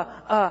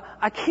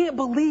 I can't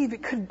believe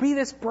it could be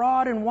this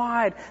broad and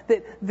wide.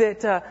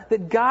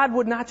 That God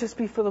would not just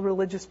be for the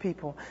religious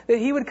people. That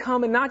He would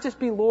come and not just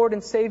be Lord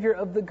and Savior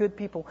of the good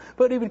people,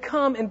 but He would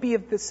come and be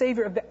the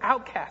Savior of the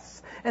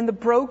outcasts and the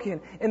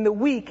broken and the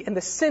weak and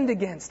the sinned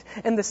against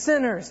and the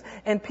sinners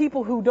and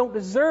people who don't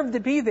deserve to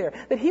be there,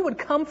 that He would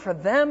come for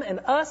them and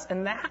us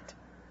and that.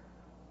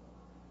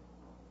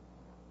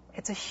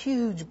 It's a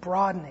huge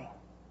broadening.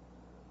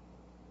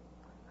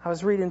 I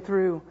was reading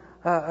through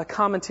a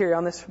commentary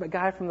on this from a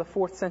guy from the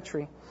 4th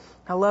century.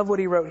 I love what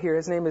he wrote here.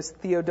 His name is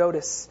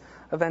Theodotus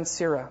of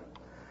Ancyra.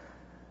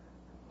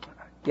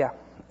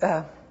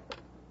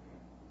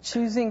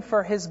 Choosing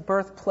for his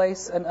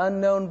birthplace an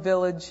unknown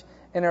village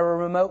in a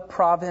remote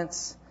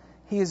province,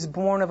 he is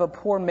born of a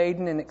poor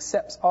maiden and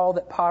accepts all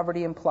that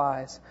poverty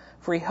implies,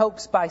 for he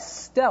hopes by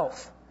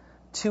stealth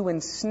to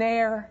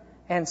ensnare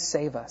and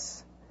save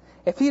us.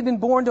 If he had been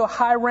born to a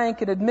high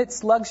rank and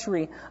amidst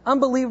luxury,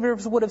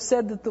 unbelievers would have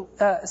said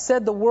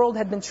that the world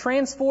had been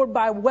transformed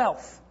by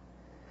wealth.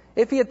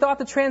 If he had thought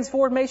the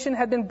transformation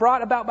had been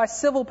brought about by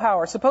civil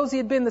power, suppose he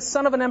had been the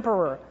son of an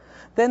emperor,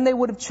 then they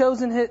would have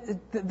chosen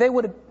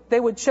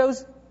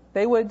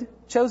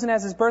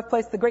as his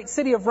birthplace the great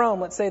city of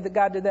Rome. Let's say that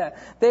God did that.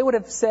 They would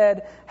have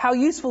said, "How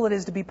useful it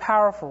is to be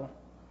powerful.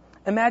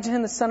 Imagine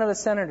him the son of a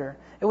senator."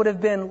 It would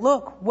have been,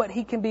 "Look what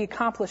can be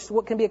accomplished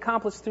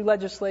through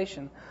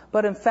legislation."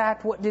 But in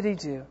fact, what did he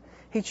do?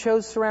 He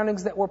chose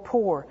surroundings that were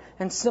poor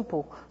and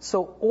simple,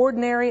 so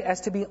ordinary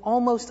as to be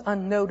almost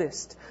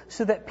unnoticed,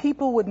 so that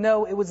people would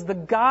know it was the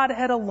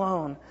Godhead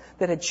alone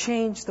that had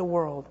changed the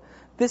world.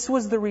 This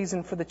was the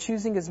reason for the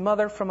choosing his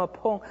mother from the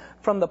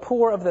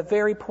poor of the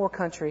very poor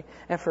country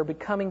and for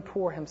becoming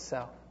poor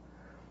himself.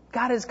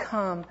 God has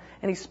come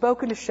and He's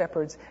spoken to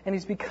shepherds and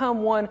He's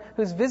become one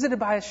who's visited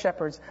by His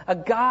shepherds, a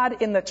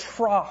God in the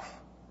trough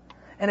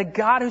and a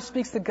God who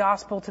speaks the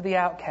gospel to the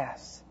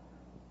outcasts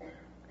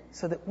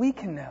so that we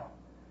can know,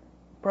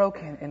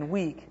 broken and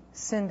weak,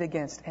 sinned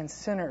against and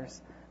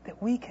sinners,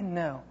 that we can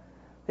know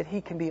that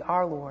He can be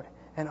our Lord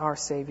and our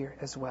Savior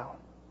as well.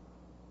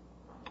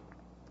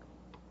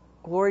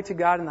 Glory to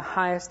God in the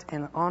highest,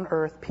 and on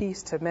earth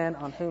peace to men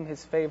on whom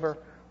His favor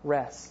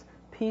rests.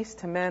 Peace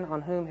to men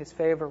on whom His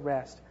favor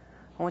rests.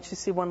 I want you to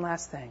see one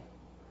last thing.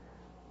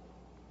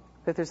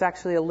 That there's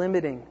actually a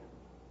limiting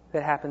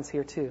that happens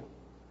here too.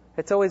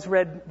 It's always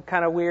read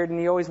kind of weird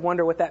and you always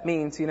wonder what that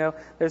means, you know.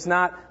 There's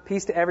not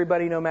peace to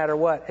everybody no matter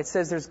what. It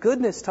says there's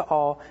goodness to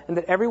all and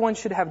that everyone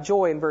should have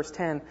joy in verse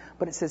 10.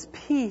 But it says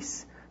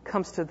peace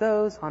comes to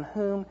those on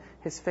whom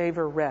His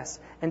favor rests.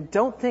 And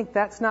don't think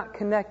that's not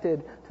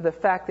connected to the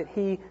fact that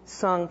He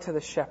sung to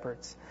the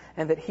shepherds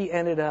and that He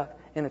ended up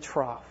in a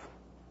trough.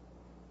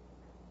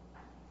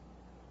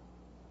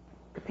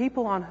 The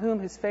people on whom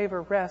His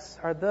favor rests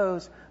are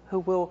those who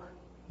will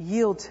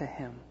yield to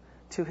Him,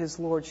 to His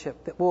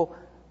lordship, that will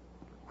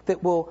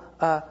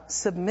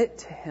submit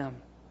to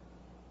Him,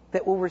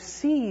 that will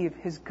receive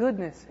His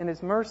goodness and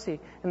His mercy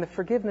and the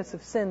forgiveness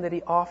of sin that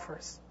He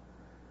offers.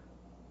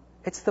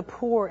 It's the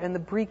poor and the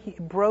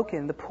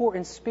broken, the poor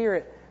in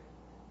spirit.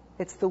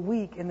 It's the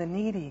weak and the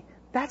needy.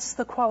 That's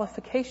the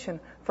qualification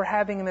for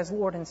having Him as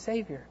Lord and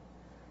Savior.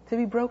 To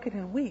be broken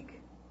and weak.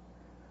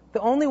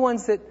 The only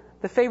ones that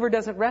the favor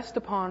doesn't rest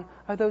upon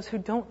are those who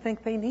don't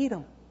think they need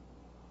Him.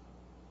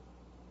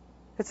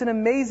 It's an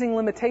amazing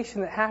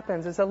limitation that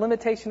happens. It's a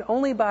limitation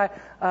only by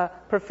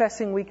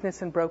professing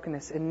weakness and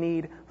brokenness and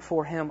need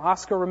for Him.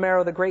 Oscar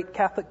Romero, the great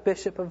Catholic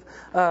bishop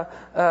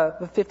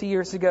of 50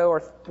 years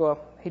ago,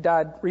 he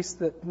died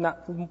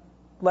not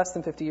less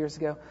than 50 years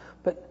ago,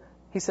 but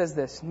he says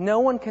this: no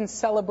one can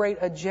celebrate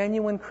a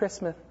genuine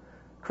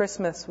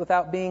Christmas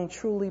without being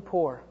truly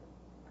poor.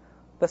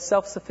 The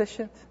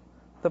self-sufficient,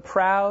 the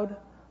proud,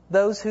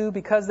 those who,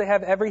 because they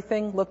have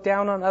everything, look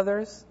down on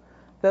others,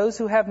 those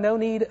who have no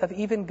need of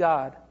even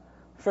God,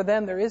 for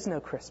them there is no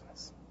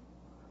Christmas.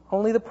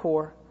 Only the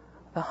poor,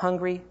 the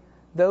hungry,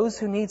 those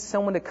who need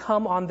someone to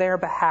come on their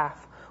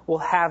behalf will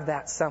have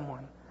that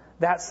someone.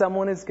 That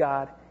someone is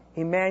God,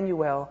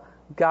 Emmanuel,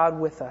 God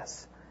with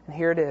us. And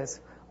here it is.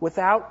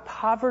 Without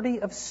poverty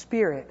of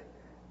spirit,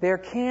 there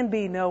can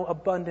be no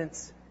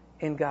abundance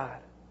in God.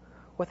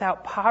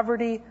 Without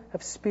poverty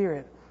of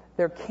spirit,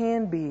 there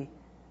can be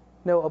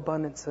no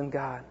abundance in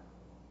God.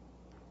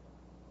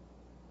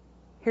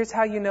 Here's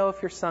how you know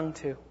if you're sung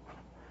to.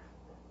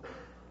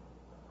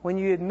 When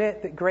you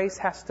admit that grace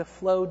has to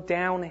flow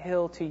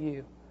downhill to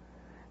you.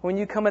 When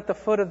you come at the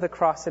foot of the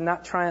cross and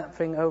not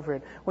triumphing over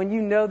it. When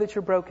you know that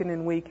you're broken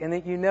and weak, and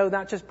that you know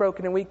not just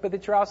broken and weak, but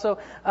that you're also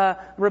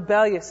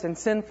rebellious and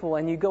sinful,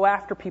 and you go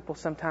after people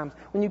sometimes.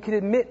 When you can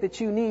admit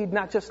that you need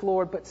not just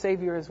Lord, but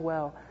Savior as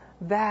well.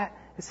 That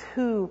is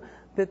who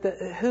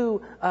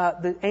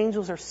the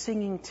angels are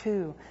singing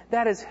to.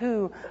 That is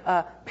who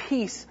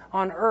peace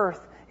on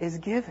earth is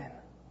given.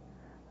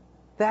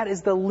 That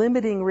is the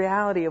limiting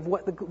reality of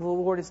what the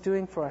Lord is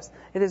doing for us.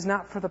 It is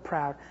not for the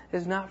proud. It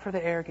is not for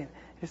the arrogant.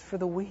 It is for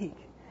the weak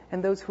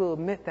and those who will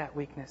admit that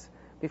weakness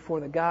before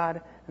the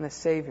God and the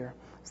Savior,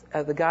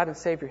 the God and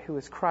Savior who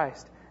is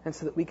Christ, and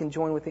so that we can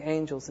join with the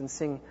angels and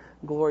sing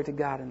glory to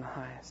God in the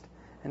highest,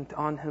 and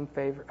on whom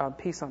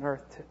peace on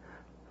earth.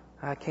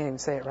 I can't even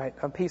say it right.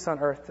 Peace on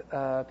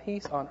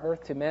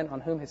earth to men on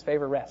whom His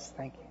favor rests.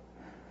 Thank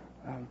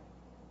you.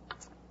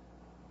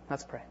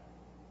 Let's pray.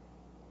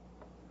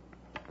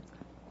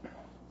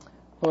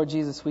 Lord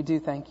Jesus, we do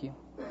thank You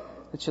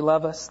that You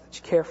love us, that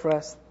You care for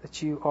us,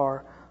 that You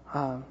are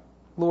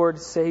Lord,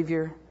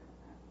 Savior.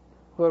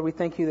 Lord, we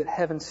thank You that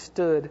heaven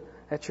stood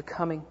at Your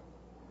coming.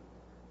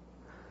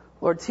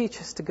 Lord,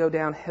 teach us to go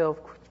downhill.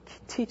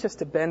 Teach us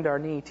to bend our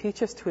knee.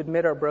 Teach us to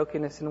admit our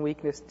brokenness and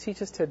weakness.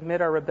 Teach us to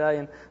admit our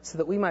rebellion so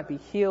that we might be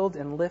healed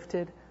and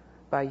lifted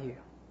by You.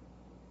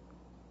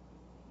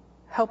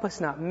 Help us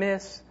not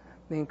miss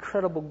the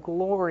incredible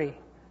glory,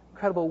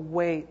 incredible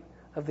weight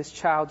of this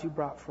child You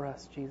brought for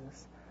us,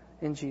 Jesus,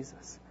 in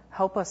Jesus.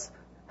 Help us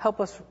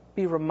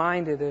be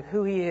reminded of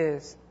who He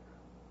is.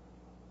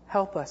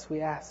 Help us,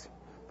 we ask,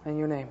 in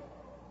Your name.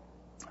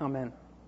 Amen.